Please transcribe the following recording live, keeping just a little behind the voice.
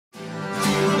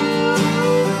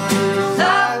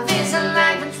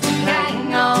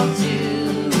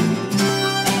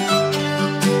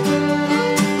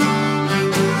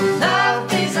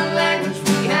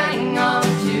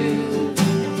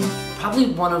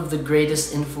one of the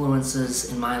greatest influences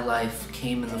in my life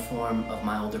came in the form of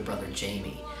my older brother,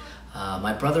 Jamie.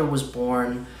 My brother was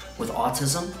born with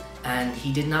autism, and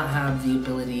he did not have the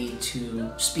ability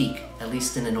to speak, at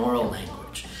least in an oral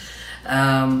language.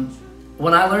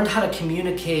 When I learned how to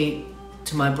communicate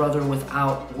to my brother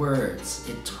without words,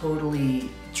 it totally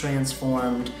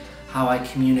transformed how I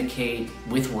communicate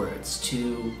with words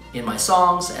in my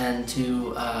songs and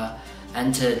to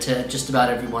just about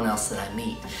everyone else that I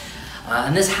meet.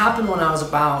 And this happened when I was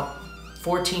about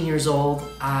 14 years old.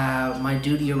 My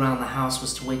duty around the house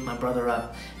was to wake my brother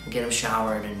up and get him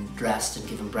showered and dressed and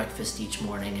give him breakfast each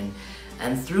morning.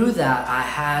 And through that, I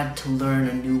had to learn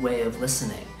a new way of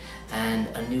listening and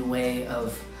a new way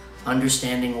of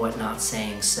understanding what not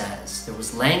saying says. There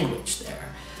was language there,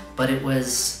 but it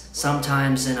was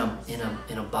sometimes in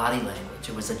a body language.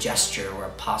 It was a gesture or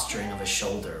a posturing of a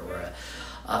shoulder or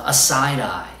a side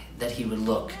eye that he would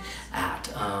look at.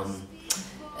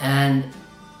 And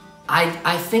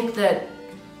I think that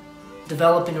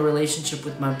developing a relationship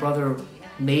with my brother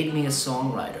made me a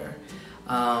songwriter,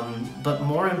 but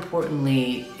more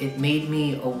importantly, it made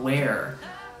me aware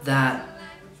that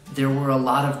there were a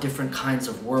lot of different kinds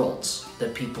of worlds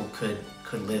that people could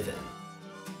live in.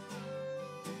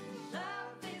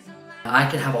 I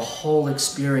could have a whole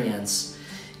experience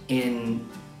in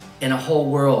a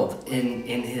whole world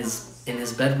in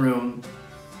his bedroom,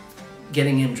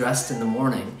 getting him dressed in the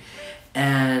morning,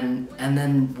 and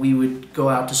then we would go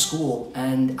out to school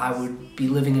and I would be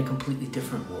living a completely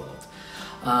different world.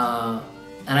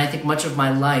 And I think much of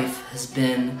my life has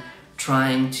been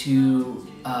trying to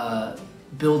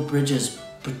build bridges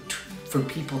for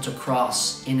people to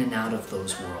cross in and out of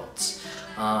those worlds,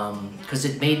 because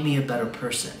it made me a better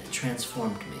person. It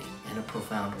transformed me in a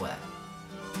profound way.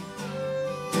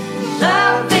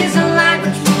 Love is a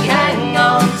language we hang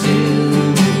on to.